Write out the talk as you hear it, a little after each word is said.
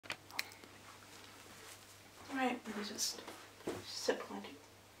me just sip my tea.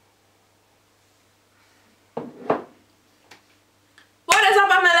 What is up,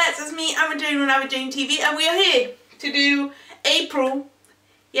 Amalettes? It's me, Amajane, and Amajane TV, and we are here to do April.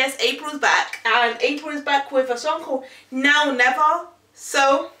 Yes, April's back, and April is back with a song called Now or Never.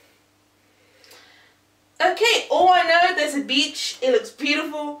 So, okay, all I know, there's a beach. It looks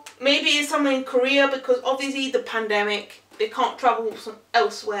beautiful. Maybe it's somewhere in Korea because obviously the pandemic, they can't travel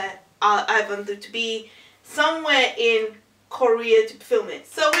elsewhere either than to be somewhere in Korea to film it.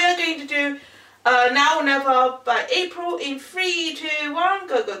 So we are going to do Now or Never by April in 3, 2, 1,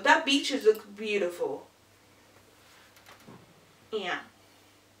 go go. That beach looks beautiful. Yeah.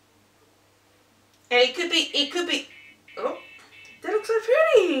 And it could be, oh, that looks so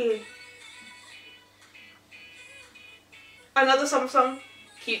pretty. Another summer song,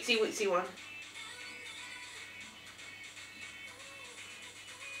 cutesy wootsy one.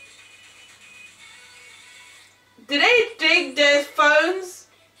 Did they dig their phones?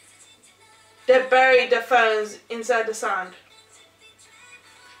 They buried their phones inside the sand.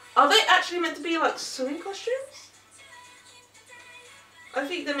 Are they actually meant to be like swimming costumes? I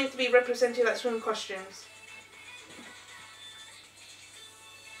think they're meant to be representing like swimming costumes.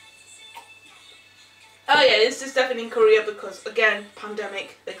 Oh yeah, this is definitely in Korea because, again,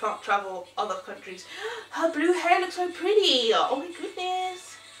 pandemic, they can't travel other countries. Her blue hair looks so pretty. Oh my goodness.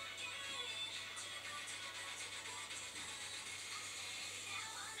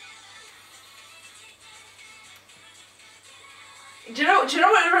 Do you know what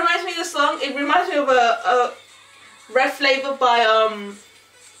it reminds me of the song? It reminds me of a Red Flavor by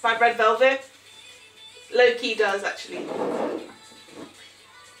Red Velvet. Low-key does, actually.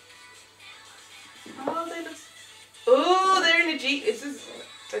 Oh, they look... Oh, they're in a Jeep. Is this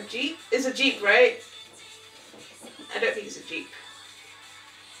a Jeep? It's a Jeep, right? I don't think it's a Jeep.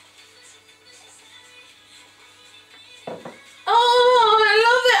 Oh, I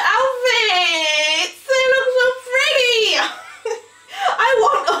love the outfits! They look so pretty! I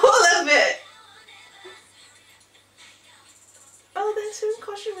want all of it! Oh, that swim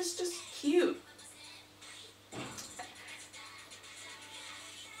costume is just cute.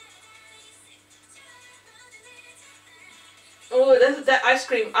 Oh, that ice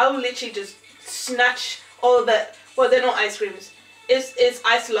cream. I will literally just snatch all of that. Well, they're not ice creams. It's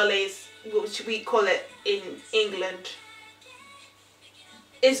ice lollies, which we call it in England.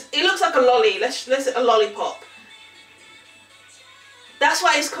 It looks like a lolly. Let's a lollipop. That's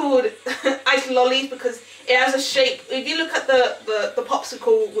why it's called ice lollies, because it has a shape. If you look at the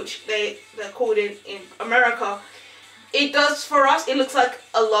popsicle, which they're called in America, it does, for us, it looks like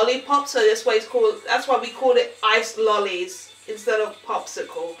a lollipop, so that's why it's called, that's why we call it ice lollies instead of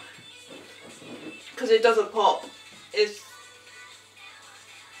popsicle. Because it doesn't pop. It's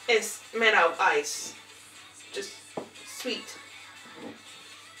made out of ice. Just sweet.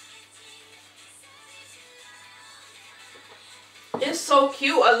 It's so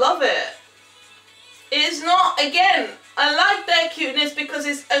cute, I love it. It's not, again, I like their cuteness because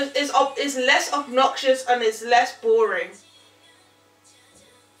it's less obnoxious and it's less boring.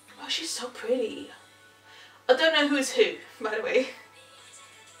 Oh, she's so pretty. I don't know who's who, by the way.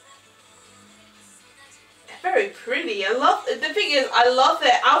 They're very pretty. I love, the thing is, I love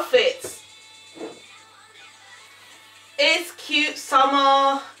their outfits. It's cute,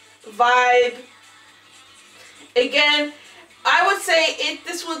 summer vibe. Again, I would say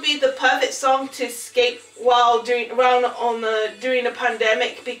this would be the perfect song to escape while during the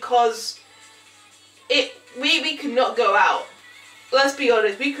pandemic, because we could not go out. Let's be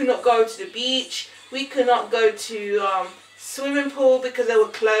honest, we could not go to the beach. We could not go to swimming pool because they were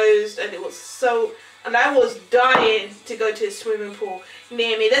closed, and it was so. And I was dying to go to a swimming pool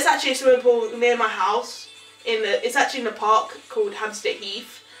near me. There's actually a swimming pool near my house. It's actually in a park called Hampstead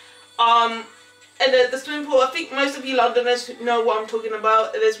Heath. And the swimming pool, I think most of you Londoners know what I'm talking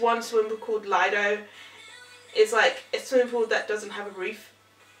about. There's one swimming pool called Lido. It's like a swimming pool that doesn't have a roof.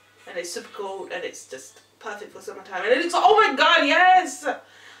 And it's super cold, and it's just perfect for summertime. And it looks like, oh my god, yes!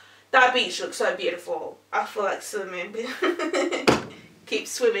 That beach looks so beautiful. I feel like swimming. Keep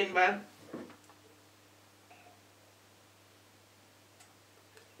swimming, man.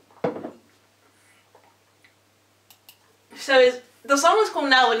 So the song was called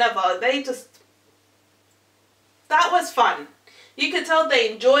Now or Never. That was fun. You could tell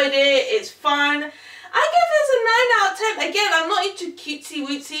they enjoyed it. It's fun. I give this a 9 out of 10. Again, I'm not into cutesy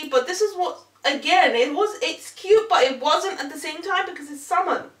wootsy, but this is what, again, it's cute, but it wasn't at the same time because it's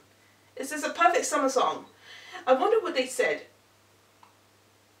summer. This is a perfect summer song. I wonder what they said.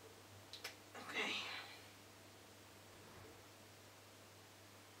 Okay.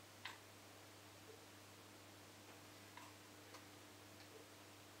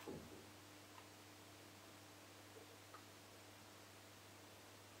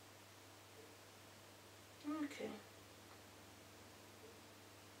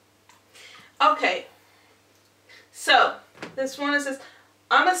 Okay. So, this one says,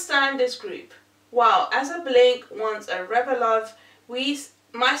 understand this group. Wow, as a Blink once a Rebel Love,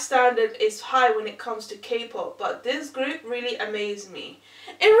 my standard is high when it comes to K-pop, but this group really amazed me.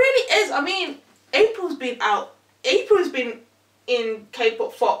 It really is. I mean, April's been in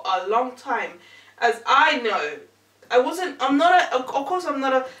K-pop for a long time. As I know, of course I'm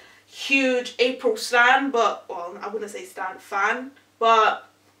not a huge April stan, but, well, I wouldn't say stan, fan, but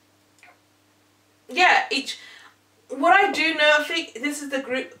yeah, what I do know, I think this is the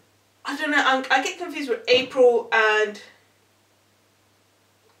group, I don't know, I get confused with April and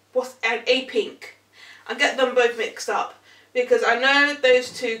A-Pink. I get them both mixed up because I know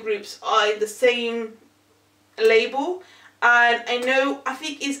those two groups are in the same label, and I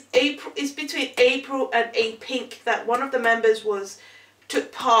think it's between April and A-Pink that one of the members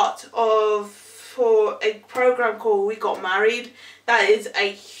took part of for a program called We Got Married. That is a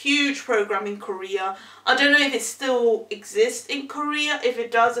huge program in Korea. I don't know if it still exists in Korea. If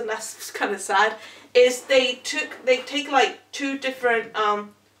it does, and that's kind of sad, is they take like two different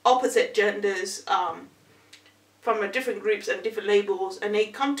opposite genders from different groups and different labels, and they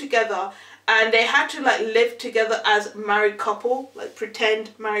come together and they had to like live together as married couple, like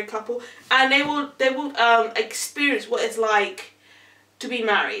pretend married couple, and they will experience what it's like to be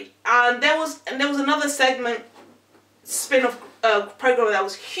married. And there was another spin-off program that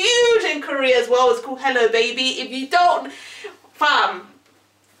was huge in Korea as well. It's called Hello Baby. If you don't, fam,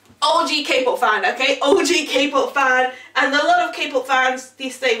 OG K-pop fan, okay? OG K-pop fan. And a lot of K-pop fans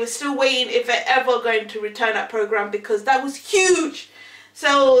these days were still waiting if they're ever going to return that program, because that was huge.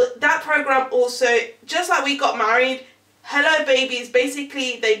 So that program also, just like We Got Married, Hello Baby is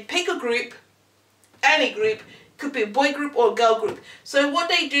basically, they pick a group, any group, could be a boy group or a girl group. So what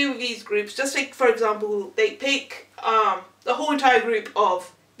they do with these groups, just like, for example, they pick the whole entire group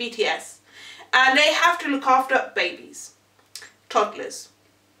of BTS, and they have to look after babies, toddlers,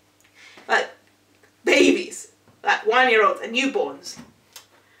 like babies, like 1-year-olds and newborns.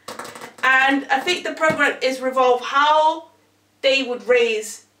 And I think the program is revolve how they would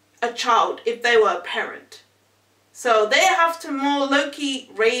raise a child if they were a parent. So they have to more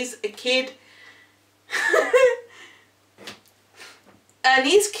low-key raise a kid. And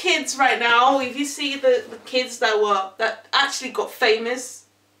these kids right now, if you see the kids that actually got famous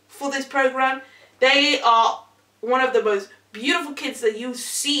for this program, they are one of the most beautiful kids that you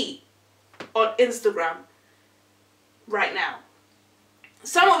see on Instagram right now.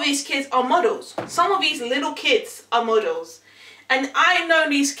 Some of these kids are models. Some of these little kids are models. And I know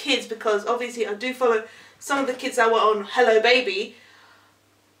these kids because obviously I do follow some of the kids that were on Hello Baby.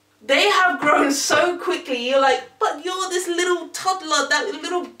 They have grown so quickly. You're like, but you're this little toddler, that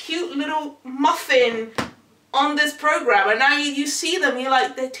little cute little muffin on this program. And now you see them, you're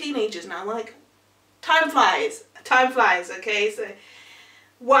like, they're teenagers now. Like, time flies. Time flies, okay? So,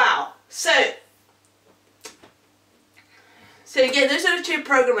 wow. So yeah, those are the two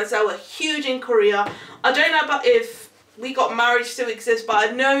programs that were huge in Korea. I don't know about if We Got Married still exists, but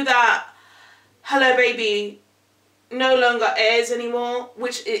I know that Hello Baby no longer airs anymore,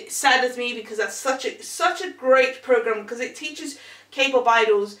 which it saddens me because that's such a great program, because it teaches K-pop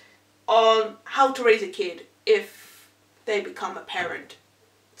idols on how to raise a kid if they become a parent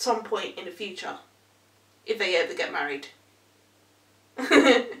at some point in the future, if they ever get married.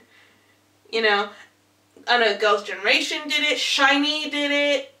 You know, I know Girls' Generation did it, SHINee did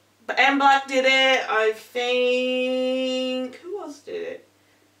it, MBLAQ did it, I think, who else did it?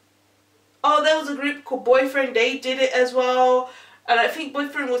 Oh, there was a group called Boyfriend, they did it as well. And I think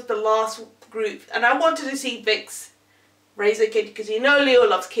Boyfriend was the last group. And I wanted to see VIXX raise a kid, because you know Leo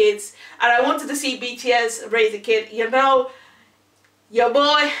loves kids. And I wanted to see BTS raise a kid. You know, your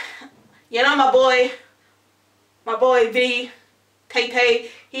boy, you know my boy V, Tay,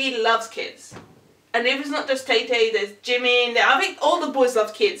 he loves kids. And if it's not just Tay, there's Jimin. I think all the boys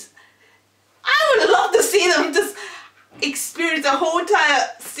love kids. I would love to see them just experience the whole entire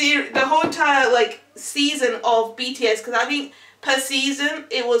series, the whole entire like season of BTS, because I think per season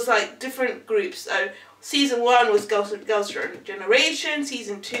it was like different groups. So season 1 was Girls' Generation,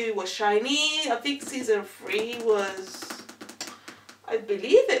 season 2 was SHINee, I think season 3 was, I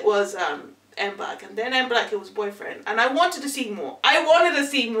believe it was MBLAQ, and then MBLAQ it was Boyfriend, and I wanted to see more. I wanted to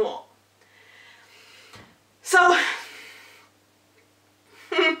see more. So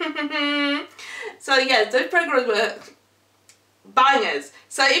so yeah, those programs were bangers.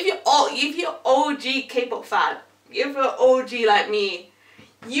 So if you're OG K-pop fan, if you're OG like me,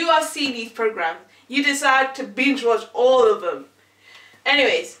 you have seen these programs. You decide to binge watch all of them.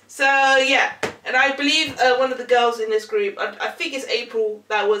 Anyways, so yeah, And I believe one of the girls in this group, I think it's April,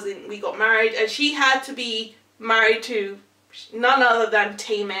 that was in We Got Married, and she had to be married to none other than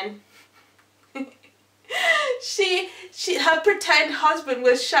Taemin. Her pretend husband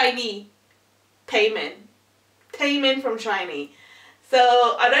was SHINee Taemin. Taemin from SHINee.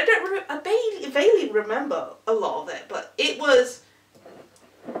 So I vaguely remember a lot of it, but it was,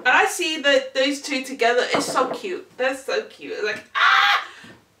 and I see that those two together, it's so cute. They're so cute. It's like, ah!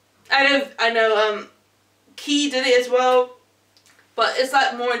 I know Key did it as well, but it's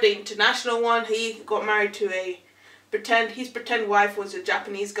like more the international one. He got married to his pretend wife was a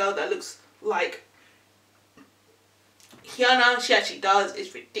Japanese girl that looks like Hyuna. She actually does.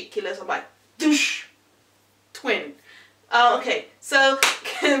 It's ridiculous. I'm like, douche, twin. Okay, so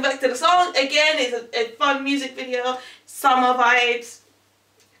getting back to the song again. It's a fun music video, summer vibes.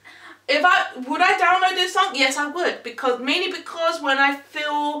 Would I download this song? Yes, I would, mainly because when I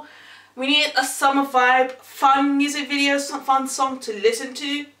feel we need a summer vibe, fun music video, some fun song to listen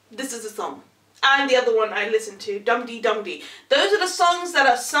to, this is the song. And the other one I listened to, Dum Dee Dum Dee. Those are the songs that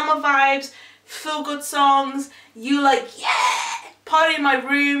are summer vibes, feel good songs. You like, yeah, party in my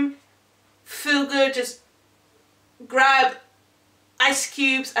room, feel good, just grab ice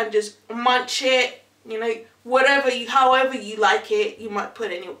cubes and just munch it, you know, however you like it. You might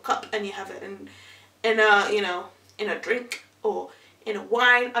put it in your cup and you have it in a drink or in a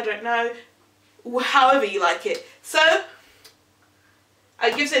wine, I don't know, however you like it. So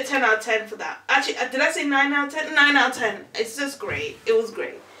I give it a 10 out of 10 for that. Actually, did I say 9 out of 10? 9 out of 10. It's just great. It was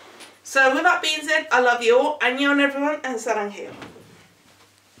great. So with that being said, I love you all. Annyeong everyone, and saranghaeyo.